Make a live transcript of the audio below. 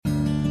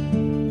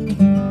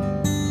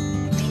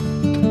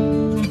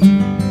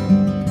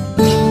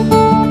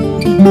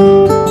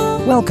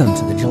Welcome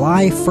to the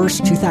July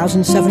 1st,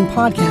 2007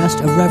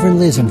 podcast of Reverend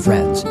Liz and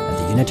Friends at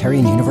the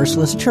Unitarian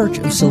Universalist Church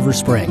of Silver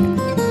Spring.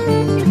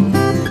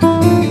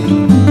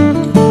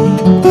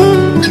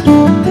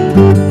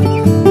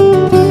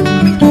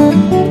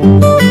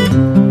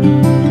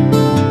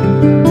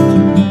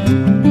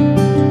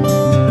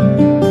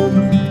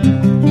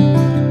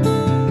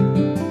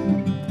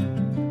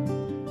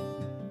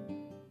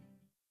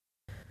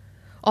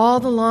 All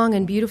the long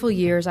and beautiful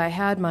years I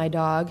had my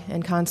dog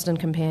and constant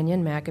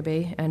companion,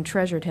 Maccabee, and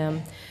treasured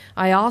him,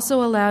 I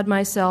also allowed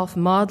myself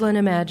maudlin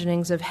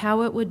imaginings of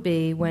how it would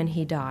be when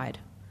he died,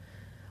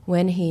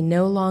 when he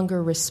no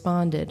longer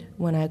responded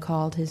when I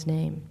called his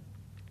name.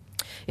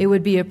 It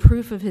would be a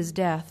proof of his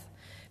death,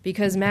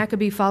 because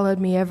Maccabee followed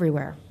me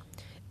everywhere,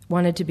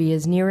 wanted to be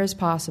as near as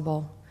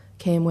possible,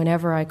 came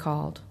whenever I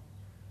called.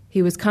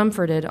 He was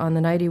comforted on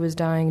the night he was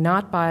dying,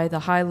 not by the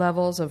high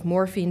levels of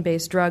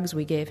morphine-based drugs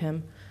we gave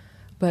him,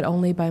 but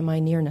only by my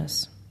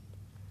nearness.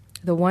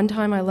 The one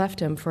time I left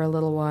him for a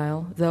little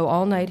while, though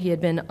all night he had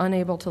been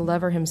unable to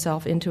lever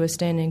himself into a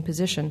standing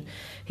position,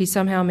 he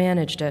somehow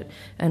managed it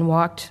and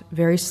walked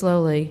very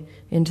slowly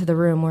into the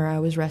room where I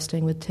was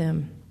resting with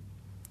Tim.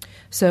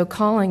 So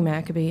calling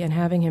Maccabee and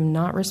having him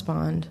not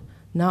respond,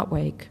 not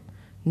wake,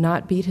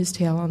 not beat his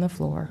tail on the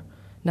floor,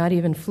 not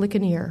even flick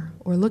an ear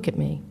or look at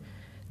me,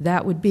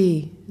 that would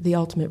be the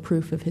ultimate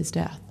proof of his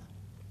death.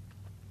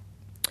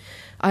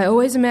 I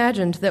always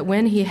imagined that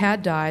when he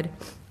had died,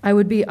 I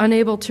would be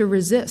unable to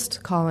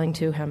resist calling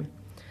to him,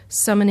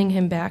 summoning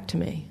him back to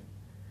me,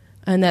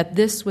 and that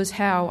this was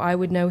how I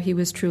would know he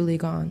was truly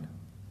gone.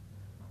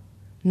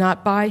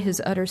 Not by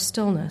his utter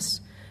stillness,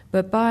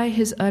 but by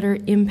his utter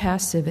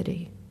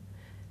impassivity,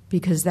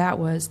 because that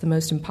was the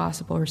most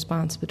impossible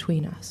response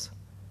between us.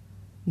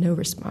 No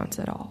response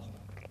at all.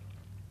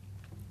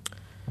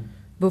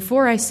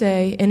 Before I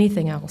say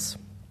anything else,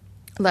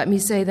 let me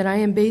say that I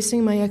am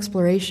basing my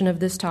exploration of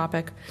this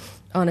topic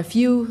on a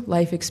few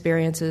life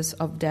experiences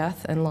of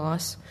death and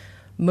loss,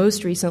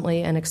 most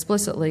recently and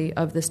explicitly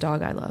of this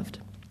dog I loved.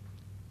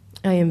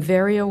 I am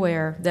very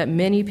aware that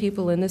many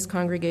people in this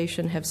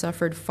congregation have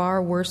suffered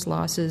far worse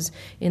losses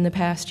in the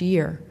past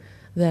year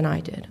than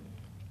I did.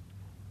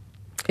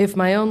 If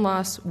my own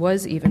loss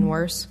was even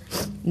worse,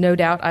 no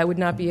doubt I would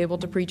not be able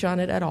to preach on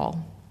it at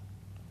all.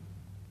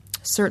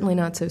 Certainly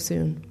not so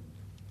soon.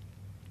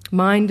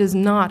 Mine does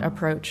not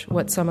approach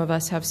what some of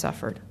us have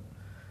suffered,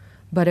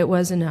 but it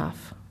was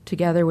enough,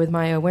 together with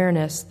my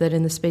awareness that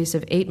in the space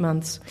of 8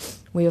 months,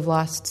 we have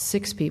lost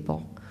 6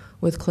 people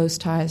with close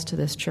ties to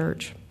this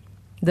church.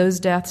 Those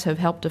deaths have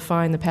helped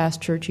define the past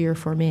church year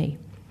for me.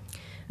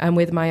 And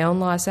with my own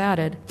loss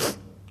added,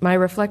 my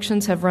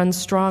reflections have run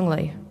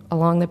strongly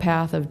along the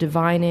path of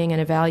divining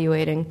and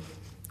evaluating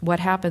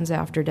what happens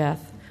after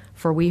death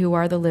for we who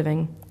are the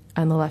living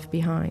and the left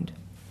behind.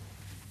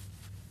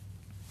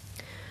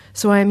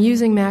 So I am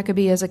using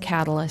Maccabee as a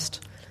catalyst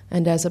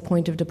and as a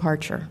point of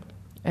departure.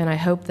 And I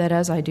hope that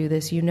as I do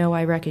this, you know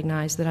I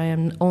recognize that I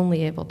am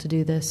only able to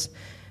do this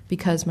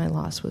because my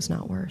loss was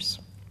not worse.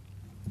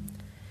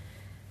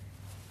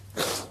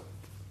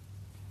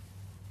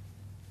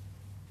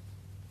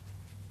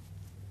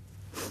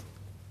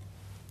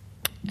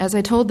 As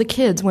I told the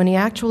kids, when he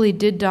actually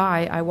did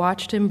die, I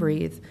watched him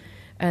breathe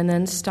and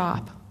then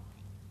stop.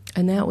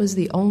 And that was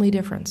the only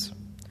difference.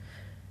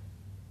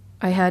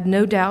 I had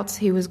no doubts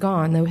he was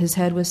gone, though his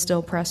head was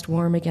still pressed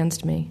warm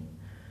against me.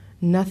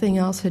 Nothing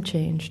else had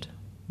changed,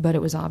 but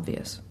it was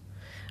obvious.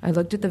 I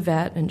looked at the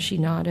vet, and she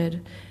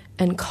nodded,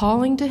 and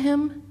calling to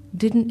him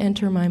didn't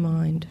enter my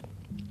mind.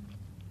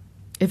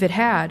 If it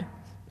had,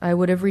 I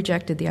would have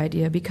rejected the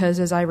idea, because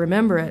as I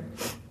remember it,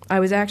 I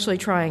was actually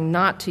trying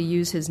not to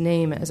use his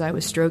name as I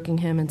was stroking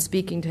him and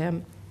speaking to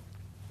him.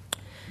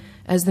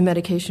 As the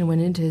medication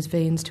went into his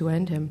veins to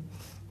end him,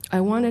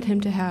 I wanted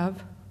him to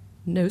have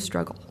no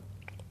struggle,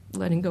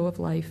 letting go of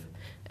life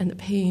and the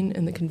pain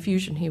and the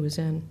confusion he was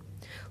in.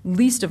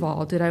 Least of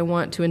all did I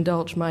want to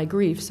indulge my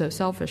grief so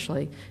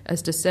selfishly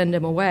as to send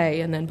him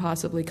away and then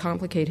possibly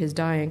complicate his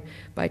dying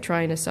by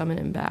trying to summon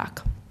him back.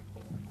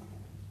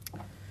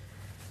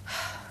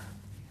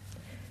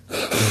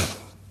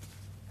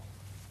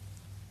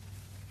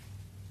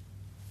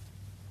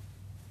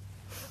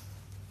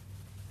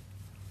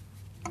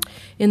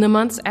 In the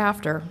months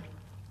after,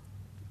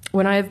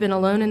 when I have been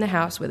alone in the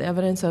house with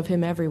evidence of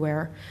him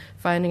everywhere,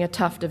 finding a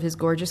tuft of his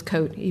gorgeous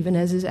coat even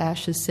as his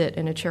ashes sit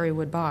in a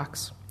cherrywood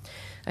box,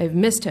 I have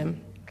missed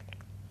him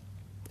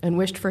and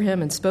wished for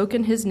him and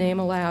spoken his name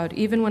aloud,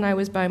 even when I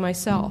was by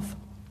myself,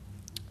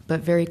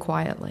 but very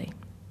quietly.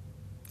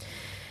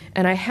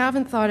 And I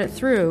haven't thought it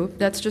through.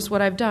 That's just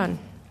what I've done.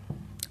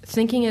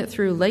 Thinking it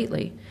through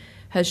lately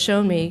has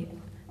shown me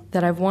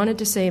that I've wanted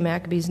to say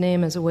Maccabee's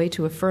name as a way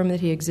to affirm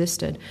that he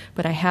existed,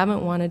 but I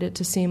haven't wanted it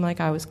to seem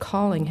like I was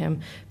calling him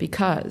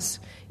because,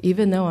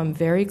 even though I'm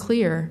very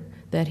clear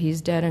that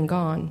he's dead and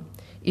gone,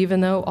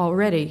 even though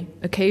already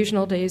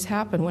occasional days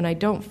happen when I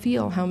don't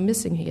feel how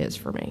missing he is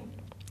for me,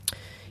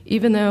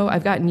 even though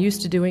I've gotten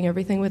used to doing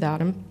everything without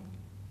him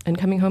and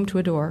coming home to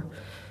a door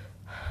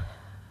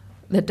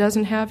that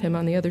doesn't have him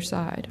on the other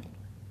side,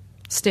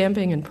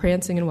 stamping and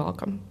prancing in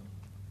welcome.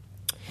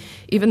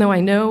 Even though I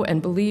know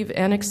and believe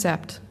and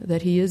accept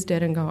that he is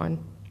dead and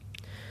gone,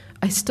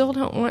 I still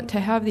don't want to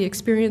have the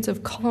experience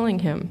of calling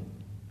him,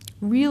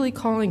 really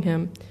calling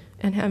him,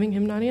 and having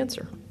him not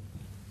answer.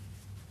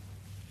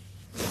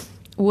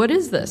 What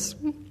is this?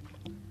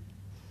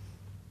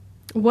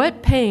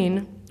 What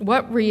pain,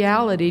 what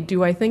reality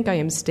do I think I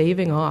am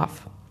staving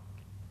off?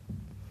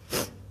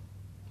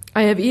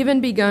 I have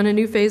even begun a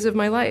new phase of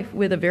my life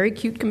with a very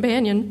cute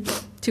companion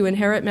to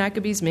inherit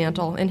Maccabee's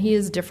mantle, and he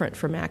is different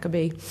from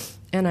Maccabee,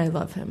 and I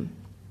love him.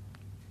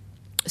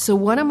 So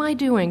what am I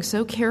doing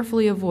so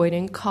carefully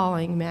avoiding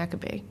calling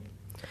Maccabee?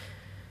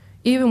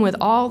 Even with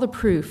all the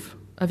proof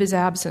of his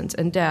absence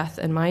and death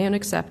and my own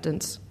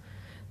acceptance,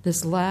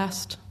 this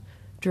last,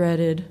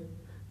 dreaded,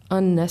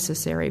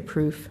 unnecessary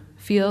proof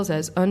feels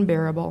as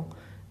unbearable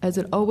as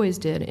it always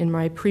did in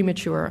my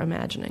premature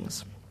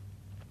imaginings.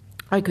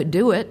 I could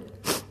do it.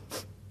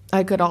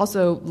 I could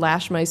also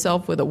lash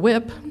myself with a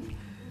whip.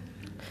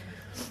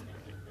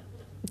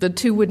 The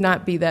two would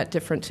not be that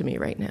different to me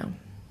right now.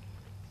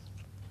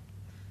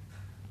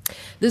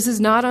 This is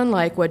not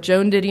unlike what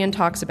Joan Didion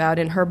talks about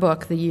in her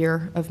book, The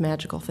Year of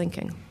Magical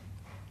Thinking.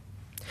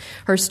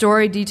 Her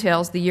story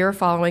details the year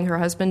following her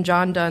husband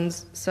John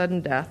Donne's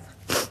sudden death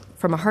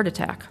from a heart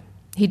attack.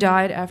 He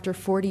died after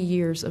 40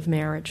 years of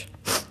marriage.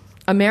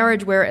 A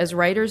marriage where, as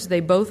writers,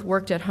 they both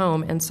worked at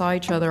home and saw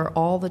each other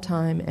all the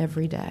time,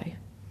 every day.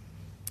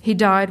 He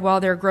died while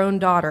their grown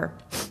daughter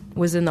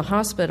was in the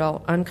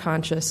hospital,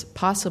 unconscious,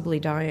 possibly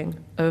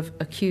dying of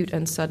acute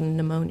and sudden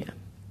pneumonia.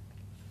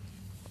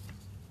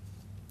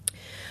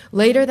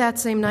 Later that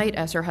same night,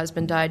 as her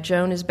husband died,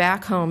 Joan is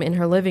back home in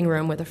her living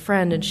room with a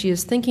friend, and she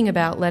is thinking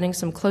about letting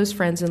some close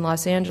friends in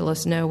Los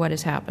Angeles know what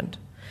has happened.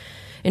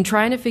 In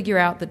trying to figure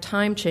out the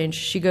time change,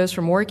 she goes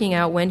from working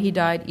out when he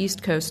died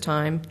East Coast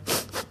time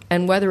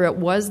and whether it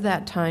was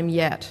that time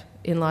yet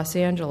in Los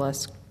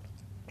Angeles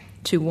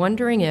to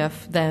wondering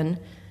if, then,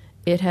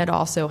 it had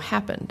also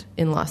happened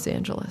in Los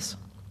Angeles.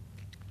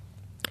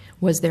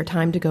 Was there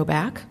time to go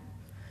back?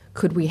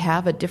 Could we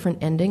have a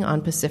different ending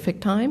on Pacific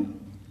time?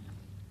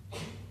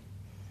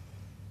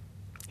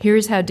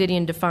 Here's how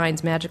Didion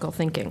defines magical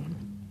thinking.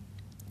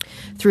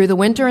 Through the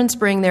winter and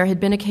spring, there had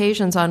been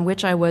occasions on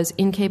which I was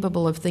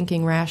incapable of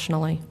thinking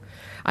rationally.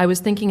 I was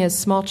thinking as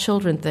small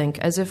children think,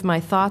 as if my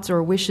thoughts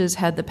or wishes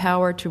had the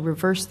power to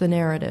reverse the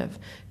narrative,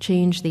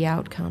 change the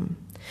outcome.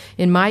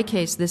 In my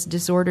case, this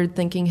disordered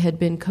thinking had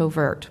been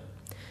covert.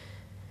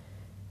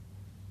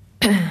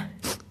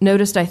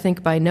 Noticed, I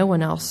think, by no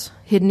one else,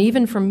 hidden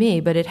even from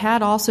me, but it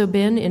had also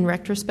been, in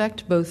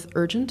retrospect, both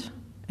urgent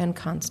and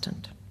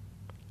constant.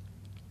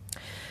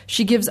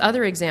 She gives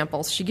other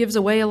examples. She gives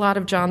away a lot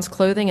of John's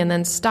clothing and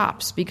then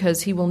stops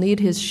because he will need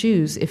his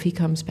shoes if he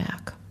comes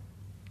back.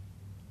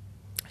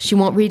 She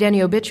won't read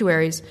any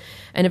obituaries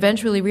and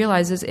eventually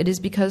realizes it is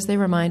because they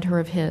remind her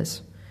of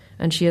his,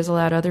 and she has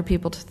allowed other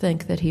people to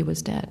think that he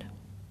was dead.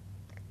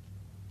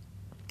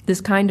 This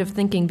kind of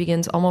thinking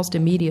begins almost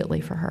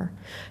immediately for her.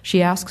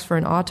 She asks for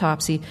an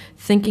autopsy,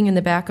 thinking in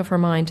the back of her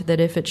mind that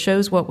if it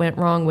shows what went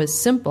wrong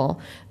was simple,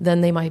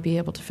 then they might be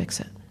able to fix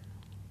it.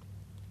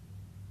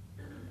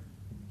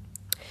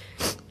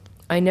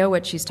 I know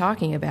what she's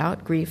talking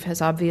about. Grief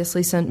has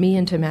obviously sent me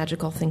into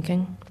magical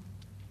thinking.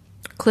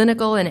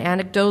 Clinical and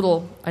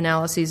anecdotal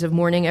analyses of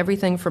mourning,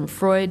 everything from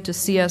Freud to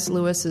C.S.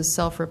 Lewis's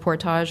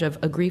self-reportage of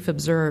A Grief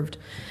Observed,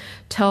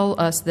 tell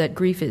us that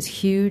grief is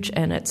huge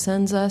and it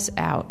sends us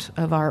out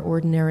of our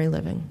ordinary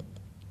living.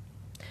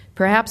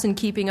 Perhaps in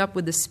keeping up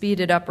with the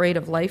speeded up rate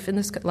of life in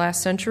this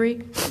last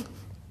century,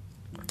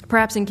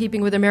 perhaps in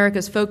keeping with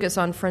America's focus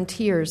on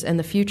frontiers and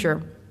the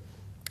future,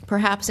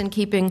 perhaps in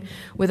keeping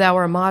with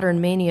our modern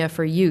mania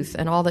for youth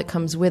and all that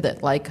comes with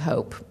it, like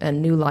hope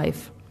and new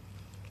life.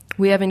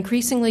 We have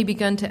increasingly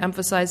begun to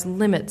emphasize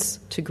limits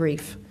to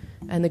grief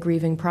and the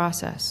grieving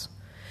process.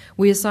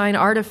 We assign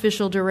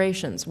artificial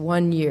durations,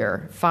 1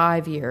 year,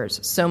 5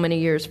 years, so many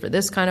years for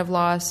this kind of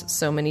loss,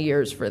 so many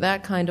years for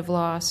that kind of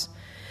loss.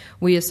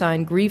 We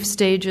assign grief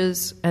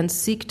stages and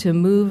seek to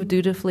move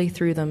dutifully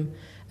through them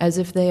as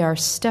if they are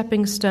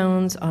stepping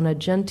stones on a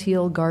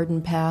genteel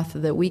garden path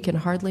that we can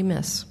hardly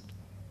miss,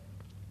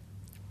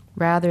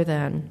 rather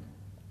than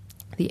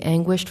the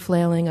anguished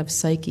flailing of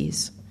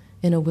psyches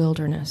in a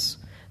wilderness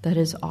that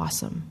is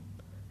awesome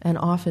and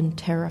often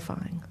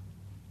terrifying.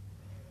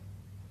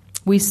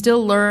 We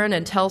still learn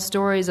and tell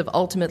stories of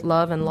ultimate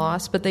love and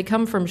loss, but they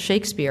come from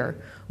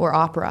Shakespeare or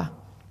opera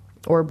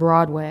or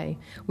Broadway.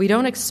 We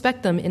don't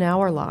expect them in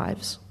our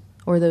lives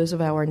or those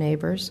of our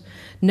neighbors.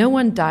 No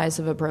one dies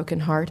of a broken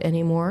heart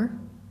anymore,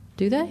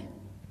 do they?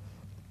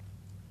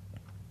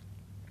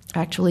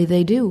 Actually,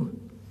 they do.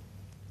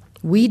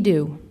 We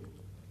do.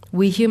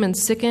 We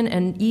humans sicken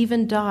and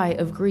even die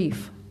of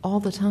grief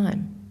all the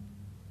time.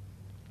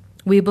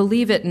 We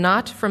believe it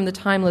not from the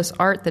timeless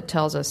art that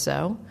tells us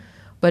so,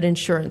 but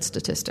insurance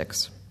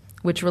statistics,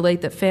 which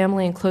relate that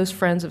family and close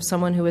friends of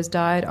someone who has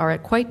died are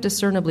at quite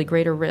discernibly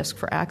greater risk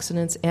for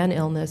accidents and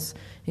illness,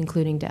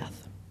 including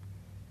death.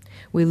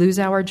 We lose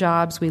our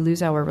jobs, we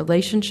lose our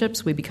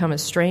relationships, we become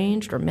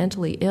estranged or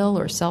mentally ill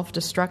or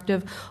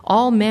self-destructive.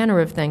 All manner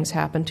of things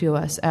happen to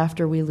us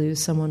after we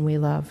lose someone we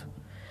love.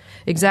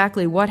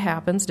 Exactly what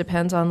happens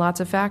depends on lots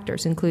of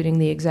factors, including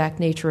the exact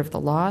nature of the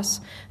loss,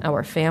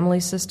 our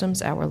family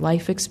systems, our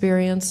life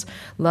experience,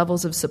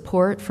 levels of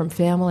support from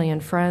family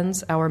and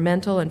friends, our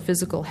mental and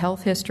physical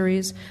health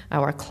histories,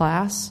 our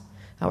class,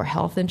 our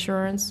health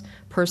insurance,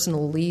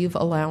 personal leave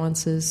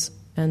allowances,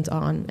 and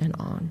on and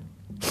on.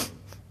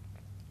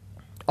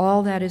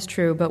 All that is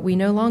true, but we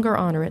no longer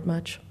honor it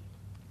much.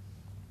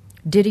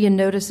 Didion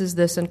notices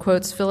this and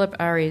quotes Philip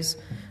Ariès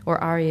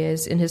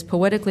in his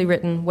poetically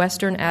written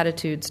Western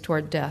Attitudes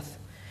Toward Death.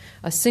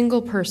 A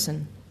single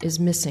person is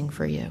missing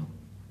for you,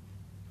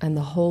 and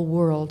the whole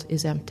world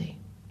is empty.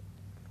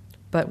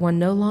 But one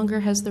no longer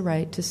has the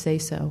right to say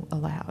so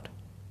aloud.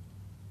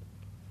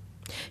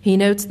 He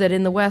notes that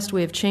in the West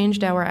we have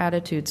changed our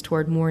attitudes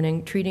toward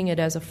mourning, treating it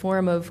as a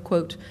form of,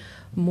 quote,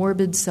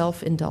 morbid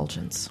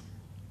self-indulgence.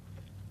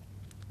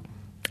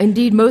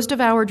 Indeed, most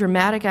of our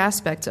dramatic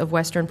aspects of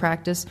Western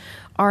practice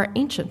are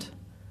ancient,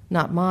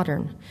 not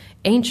modern.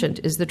 Ancient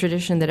is the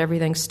tradition that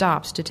everything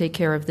stops to take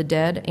care of the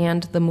dead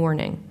and the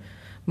mourning.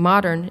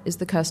 Modern is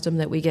the custom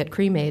that we get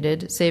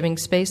cremated, saving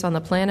space on the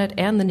planet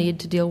and the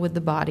need to deal with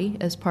the body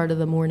as part of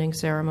the mourning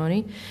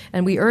ceremony,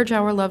 and we urge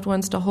our loved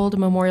ones to hold a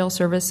memorial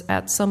service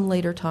at some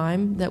later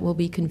time that will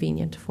be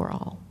convenient for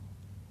all.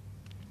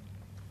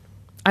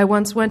 I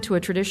once went to a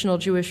traditional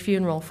Jewish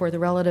funeral for the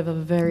relative of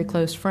a very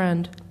close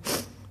friend.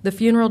 The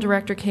funeral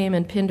director came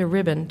and pinned a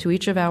ribbon to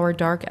each of our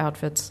dark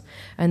outfits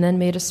and then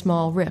made a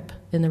small rip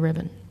in the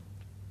ribbon.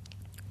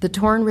 The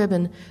torn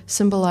ribbon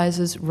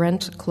symbolizes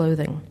rent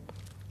clothing,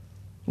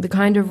 the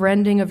kind of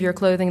rending of your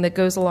clothing that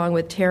goes along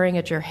with tearing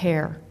at your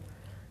hair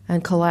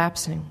and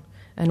collapsing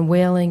and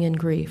wailing in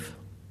grief.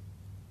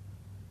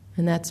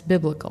 And that's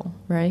biblical,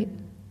 right?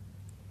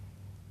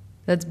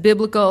 That's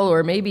biblical,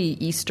 or maybe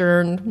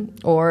Eastern,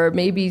 or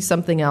maybe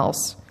something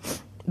else.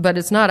 But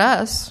it's not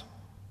us.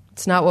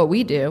 It's not what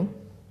we do.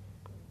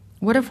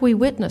 What if we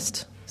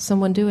witnessed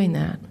someone doing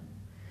that?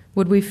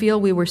 Would we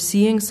feel we were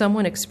seeing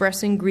someone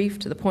expressing grief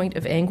to the point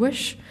of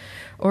anguish?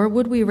 Or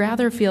would we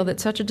rather feel that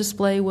such a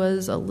display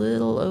was a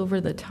little over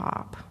the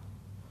top?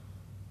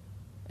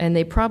 And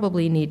they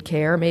probably need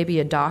care, maybe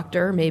a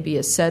doctor, maybe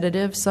a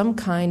sedative, some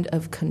kind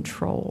of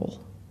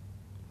control.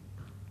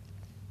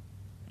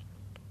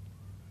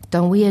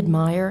 Don't we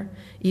admire,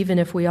 even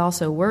if we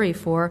also worry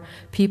for,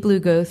 people who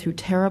go through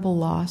terrible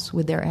loss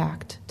with their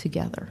act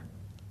together?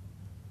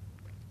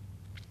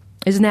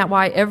 Isn't that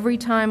why every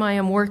time I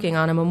am working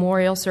on a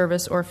memorial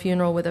service or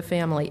funeral with a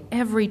family,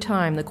 every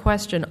time the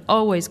question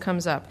always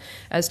comes up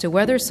as to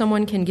whether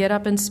someone can get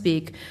up and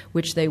speak,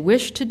 which they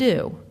wish to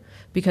do,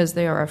 because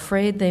they are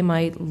afraid they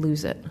might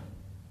lose it,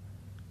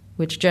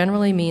 which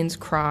generally means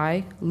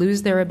cry,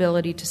 lose their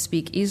ability to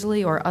speak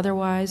easily, or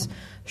otherwise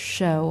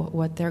show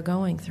what they're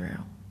going through.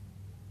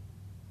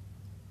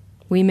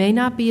 We may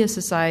not be a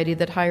society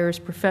that hires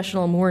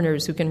professional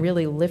mourners who can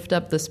really lift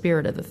up the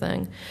spirit of the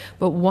thing,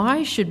 but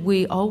why should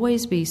we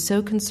always be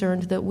so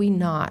concerned that we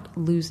not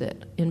lose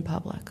it in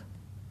public?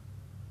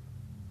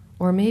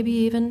 Or maybe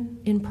even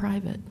in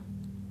private?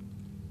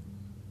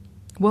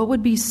 What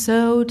would be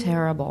so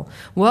terrible?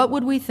 What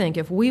would we think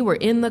if we were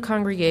in the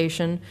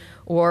congregation,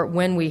 or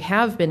when we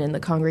have been in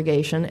the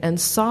congregation, and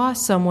saw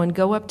someone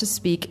go up to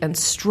speak and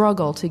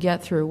struggle to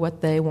get through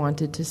what they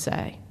wanted to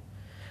say?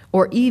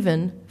 Or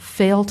even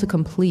fail to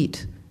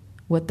complete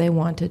what they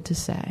wanted to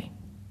say.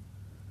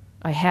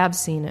 I have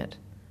seen it,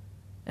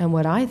 and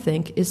what I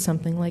think is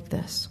something like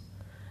this.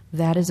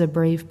 That is a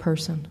brave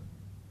person.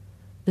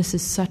 This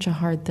is such a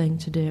hard thing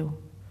to do.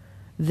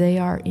 They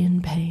are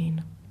in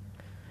pain.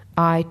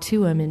 I,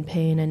 too, am in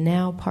pain, and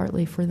now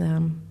partly for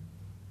them.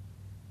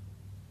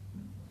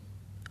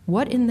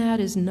 What in that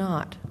is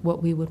not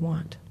what we would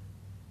want?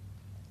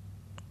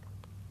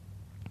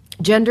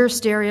 Gender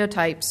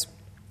stereotypes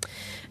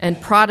and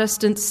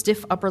Protestant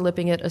stiff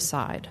upper-lipping it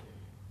aside.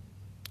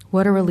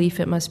 What a relief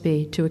it must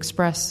be to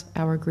express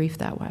our grief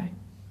that way.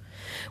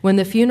 When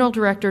the funeral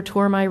director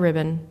tore my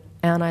ribbon,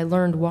 and I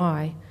learned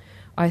why,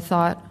 I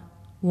thought,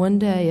 one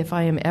day if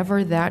I am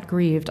ever that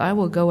grieved, I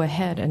will go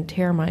ahead and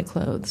tear my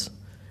clothes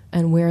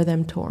and wear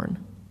them torn.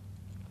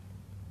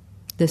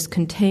 This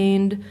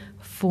contained,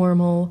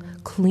 formal,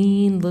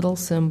 clean little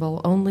symbol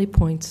only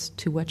points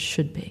to what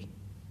should be,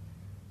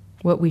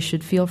 what we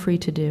should feel free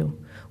to do,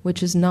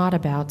 which is not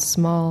about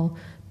small,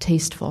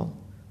 tasteful,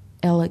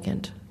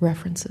 elegant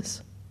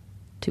references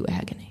to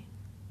agony.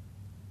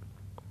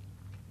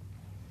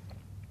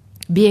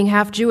 Being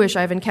half Jewish,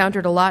 I've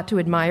encountered a lot to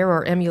admire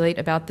or emulate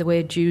about the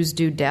way Jews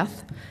do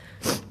death.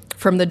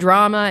 From the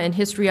drama and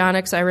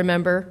histrionics I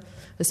remember,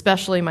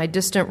 especially my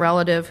distant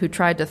relative who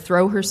tried to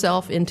throw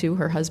herself into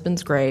her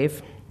husband's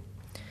grave.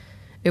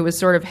 It was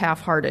sort of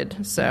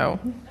half-hearted, so...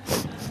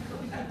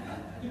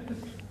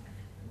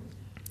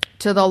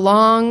 to the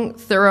long,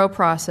 thorough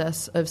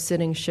process of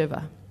sitting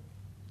Shiva.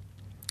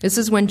 This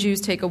is when Jews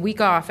take a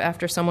week off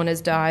after someone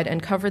has died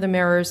and cover the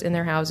mirrors in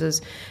their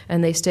houses,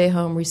 and they stay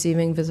home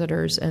receiving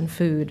visitors and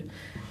food.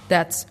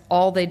 That's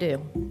all they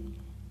do.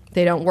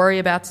 They don't worry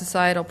about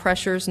societal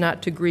pressures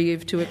not to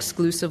grieve too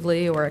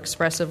exclusively or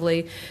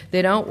expressively.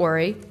 They don't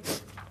worry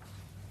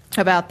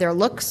about their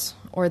looks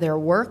or their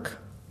work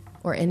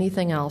or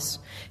anything else.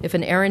 If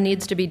an errand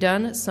needs to be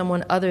done,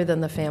 someone other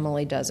than the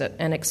family does it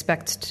and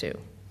expects to.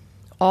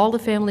 All the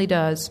family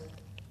does,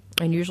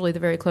 and usually the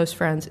very close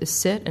friends, is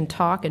sit and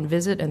talk and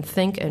visit and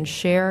think and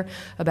share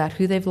about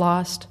who they've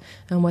lost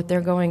and what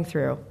they're going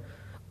through.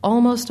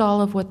 Almost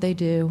all of what they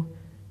do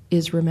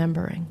is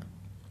remembering.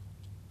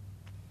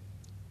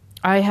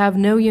 I have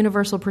no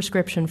universal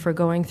prescription for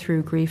going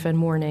through grief and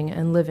mourning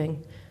and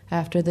living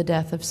after the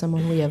death of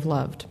someone we have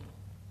loved.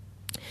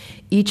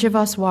 Each of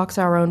us walks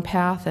our own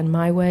path, and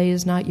my way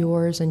is not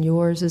yours, and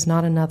yours is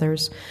not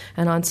another's.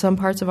 And on some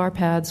parts of our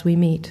paths we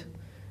meet,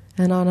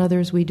 and on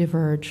others we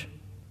diverge.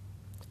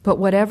 But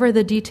whatever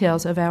the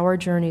details of our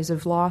journeys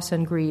of loss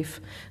and grief,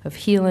 of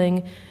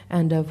healing,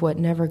 and of what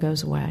never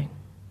goes away,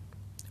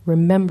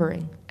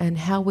 remembering and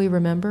how we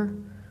remember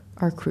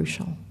are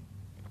crucial.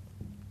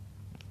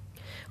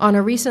 On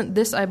a recent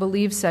This I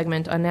Believe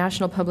segment on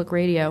National Public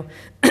Radio,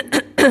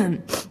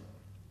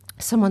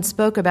 someone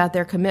spoke about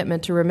their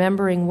commitment to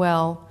remembering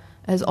well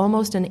as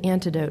almost an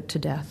antidote to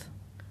death.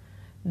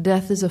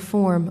 Death is a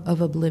form of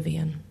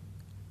oblivion.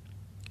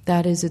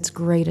 That is its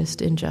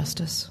greatest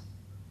injustice.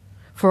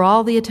 For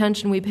all the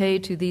attention we pay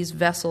to these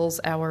vessels,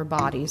 our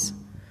bodies,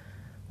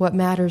 what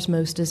matters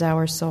most is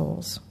our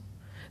souls.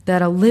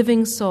 That a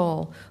living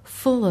soul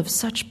full of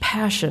such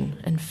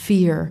passion and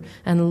fear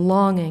and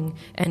longing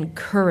and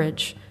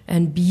courage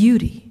and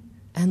beauty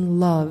and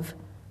love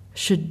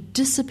should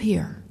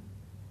disappear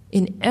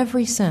in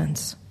every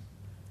sense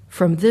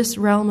from this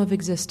realm of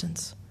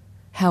existence,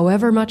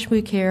 however much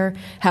we care,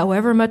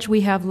 however much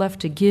we have left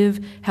to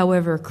give,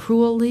 however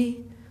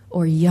cruelly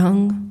or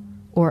young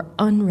or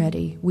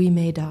unready we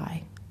may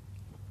die,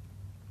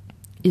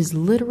 is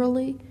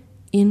literally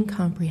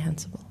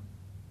incomprehensible.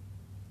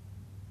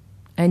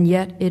 And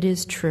yet it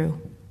is true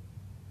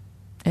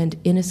and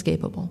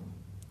inescapable,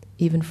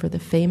 even for the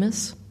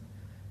famous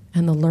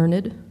and the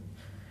learned,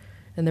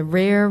 and the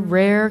rare,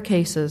 rare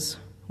cases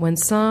when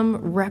some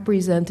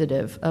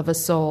representative of a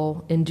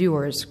soul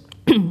endures,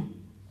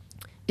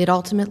 it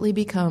ultimately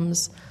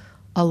becomes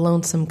a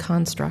lonesome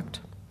construct,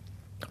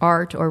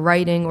 art or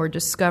writing or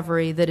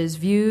discovery that is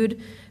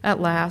viewed at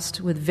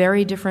last with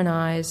very different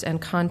eyes and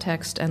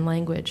context and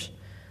language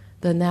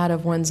than that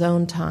of one's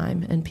own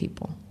time and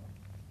people.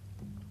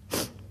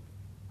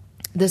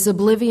 This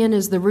oblivion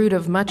is the root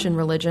of much in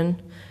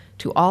religion,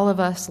 to all of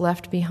us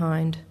left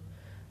behind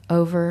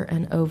over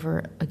and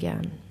over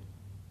again.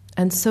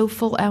 And so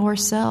full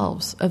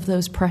ourselves of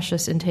those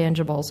precious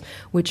intangibles,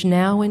 which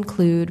now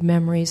include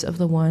memories of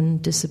the one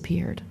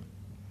disappeared.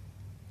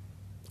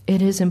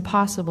 It is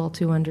impossible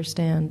to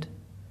understand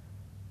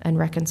and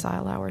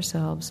reconcile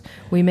ourselves.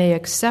 We may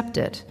accept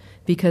it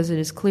because it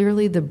is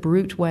clearly the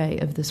brute way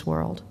of this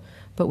world,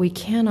 but we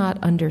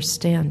cannot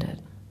understand it.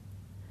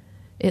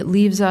 It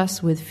leaves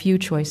us with few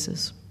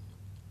choices,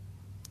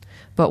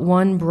 but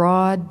one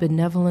broad,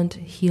 benevolent,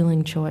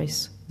 healing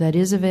choice that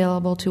is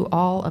available to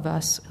all of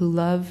us who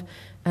love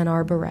and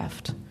are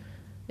bereft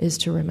is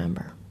to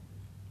remember.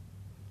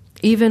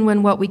 Even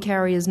when what we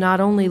carry is not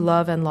only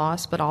love and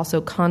loss, but also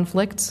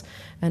conflicts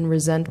and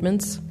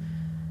resentments,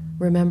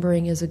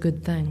 remembering is a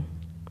good thing.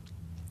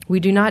 We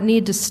do not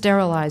need to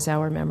sterilize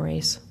our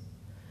memories.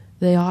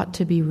 They ought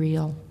to be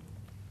real.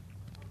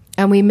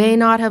 And we may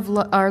not have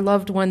our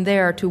loved one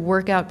there to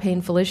work out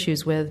painful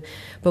issues with,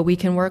 but we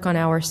can work on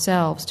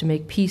ourselves to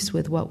make peace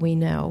with what we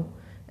know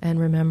and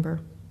remember.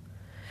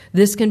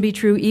 This can be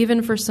true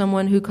even for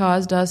someone who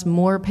caused us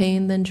more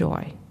pain than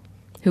joy,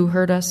 who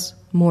hurt us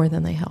more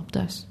than they helped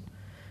us.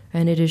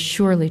 And it is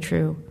surely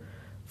true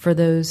for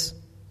those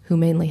who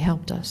mainly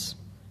helped us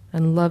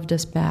and loved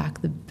us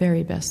back the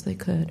very best they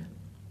could.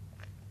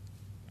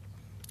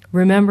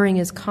 Remembering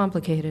is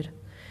complicated.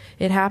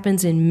 It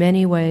happens in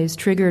many ways,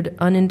 triggered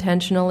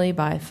unintentionally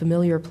by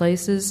familiar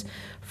places,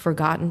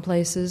 forgotten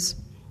places,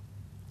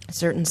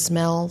 certain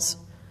smells,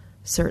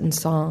 certain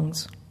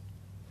songs,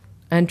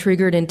 and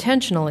triggered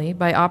intentionally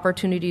by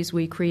opportunities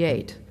we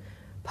create,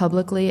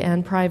 publicly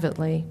and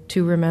privately,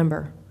 to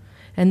remember,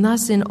 and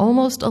thus in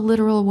almost a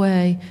literal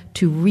way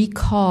to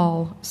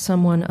recall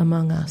someone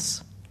among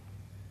us.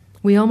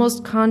 We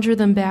almost conjure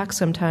them back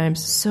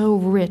sometimes, so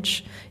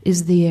rich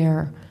is the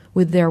air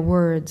with their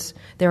words,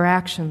 their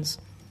actions,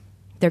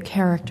 their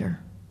character,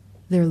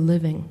 their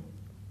living.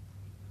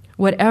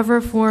 Whatever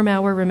form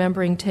our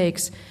remembering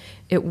takes,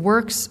 it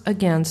works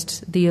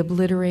against the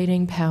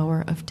obliterating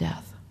power of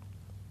death.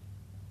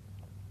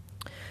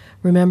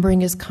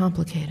 Remembering is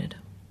complicated.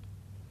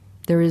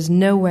 There is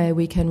no way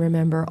we can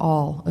remember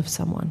all of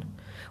someone.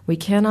 We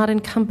cannot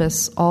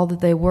encompass all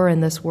that they were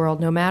in this world,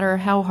 no matter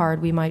how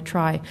hard we might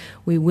try.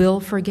 We will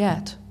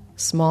forget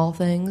small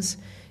things,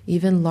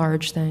 even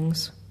large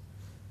things.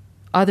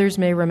 Others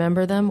may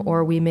remember them,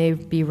 or we may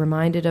be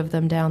reminded of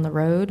them down the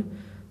road,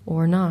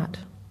 or not.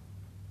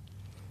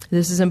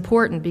 This is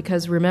important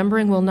because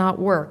remembering will not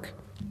work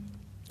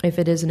if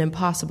it is an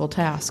impossible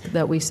task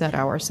that we set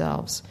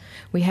ourselves.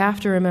 We have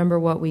to remember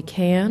what we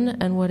can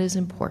and what is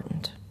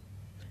important.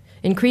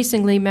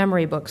 Increasingly,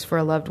 memory books for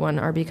a loved one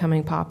are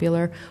becoming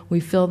popular.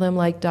 We fill them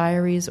like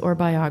diaries or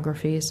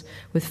biographies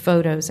with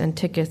photos and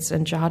tickets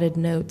and jotted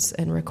notes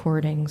and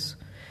recordings.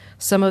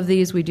 Some of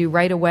these we do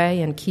right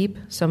away and keep.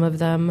 Some of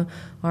them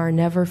are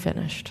never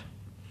finished.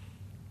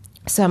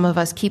 Some of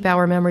us keep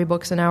our memory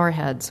books in our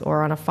heads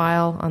or on a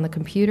file on the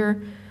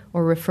computer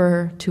or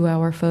refer to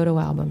our photo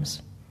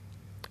albums.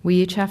 We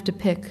each have to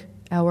pick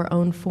our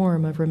own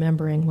form of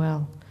remembering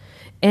well.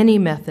 Any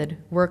method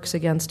works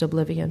against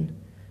oblivion,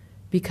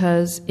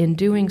 because in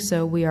doing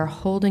so, we are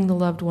holding the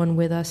loved one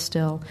with us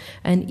still,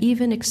 and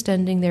even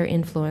extending their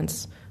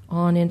influence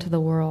on into the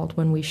world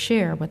when we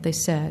share what they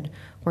said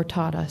or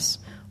taught us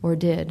or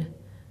did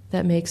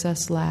that makes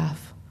us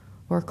laugh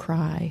or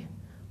cry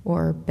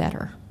or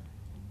better.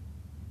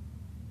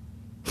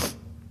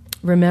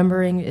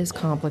 Remembering is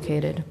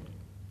complicated.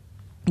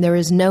 There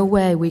is no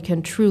way we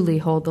can truly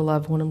hold the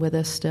loved one with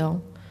us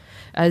still.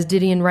 As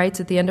Didion writes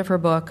at the end of her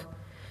book,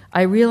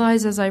 I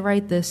realize as I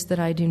write this that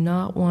I do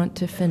not want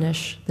to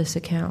finish this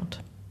account.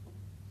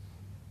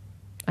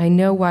 I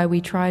know why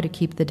we try to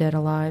keep the dead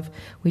alive.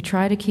 We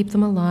try to keep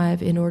them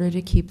alive in order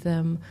to keep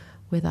them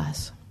with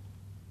us.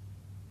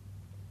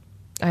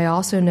 I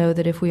also know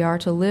that if we are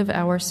to live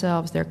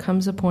ourselves, there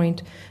comes a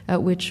point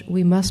at which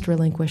we must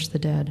relinquish the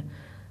dead.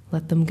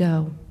 Let them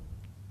go.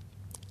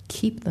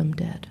 Keep them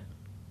dead.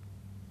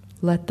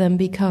 Let them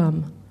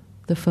become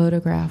the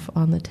photograph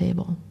on the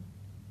table.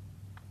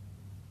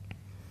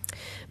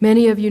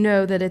 Many of you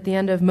know that at the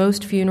end of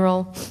most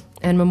funeral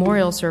and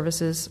memorial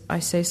services, I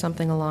say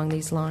something along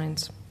these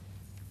lines.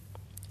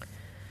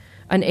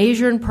 An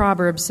Asian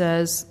proverb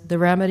says, the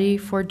remedy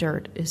for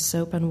dirt is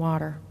soap and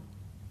water.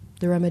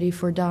 The remedy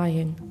for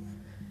dying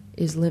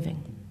is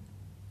living.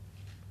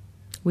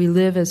 We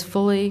live as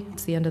fully,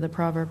 it's the end of the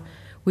proverb,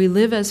 we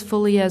live as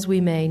fully as we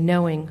may,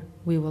 knowing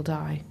we will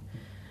die.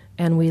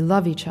 And we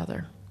love each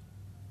other,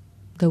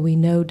 though we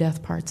know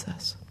death parts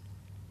us.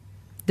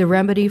 The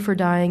remedy for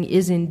dying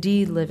is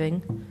indeed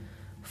living,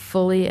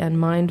 fully and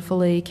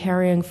mindfully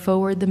carrying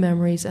forward the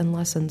memories and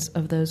lessons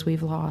of those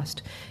we've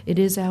lost. It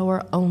is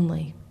our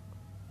only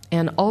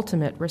and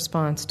ultimate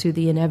response to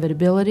the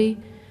inevitability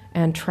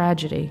and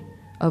tragedy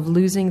of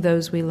losing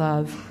those we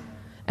love,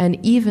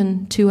 and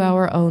even to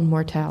our own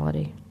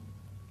mortality.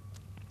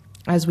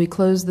 As we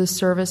close this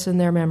service in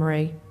their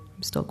memory,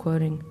 I'm still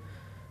quoting,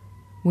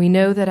 we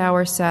know that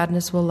our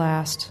sadness will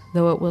last,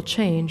 though it will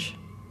change,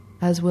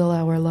 as will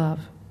our love.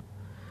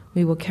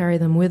 We will carry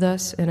them with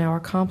us in our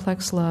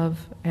complex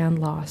love and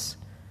loss.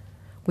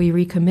 We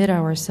recommit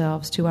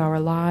ourselves to our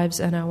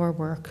lives and our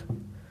work,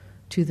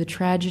 to the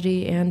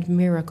tragedy and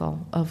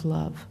miracle of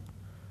love,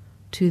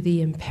 to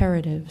the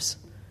imperatives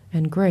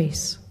and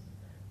grace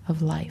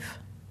of life.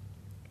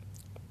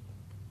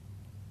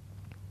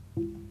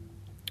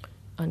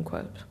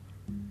 Unquote.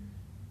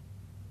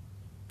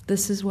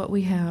 This is what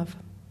we have.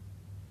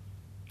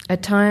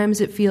 At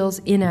times it feels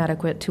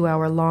inadequate to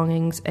our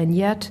longings, and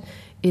yet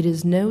it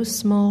is no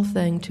small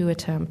thing to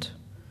attempt.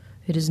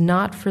 It is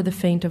not for the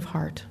faint of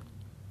heart.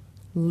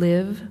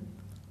 Live,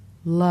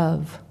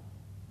 love,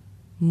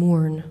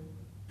 mourn,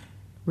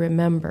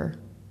 remember,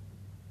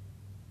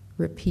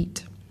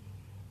 repeat.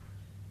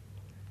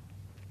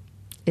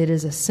 It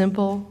is a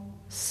simple,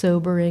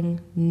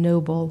 sobering,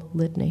 noble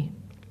litany.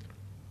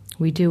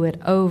 We do it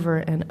over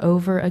and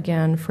over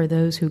again for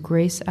those who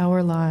grace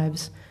our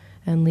lives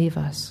and leave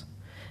us.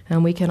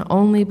 And we can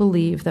only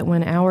believe that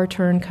when our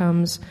turn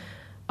comes,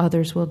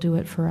 others will do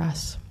it for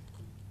us.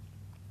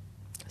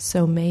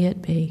 So may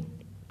it be.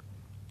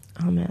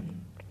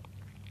 Amen.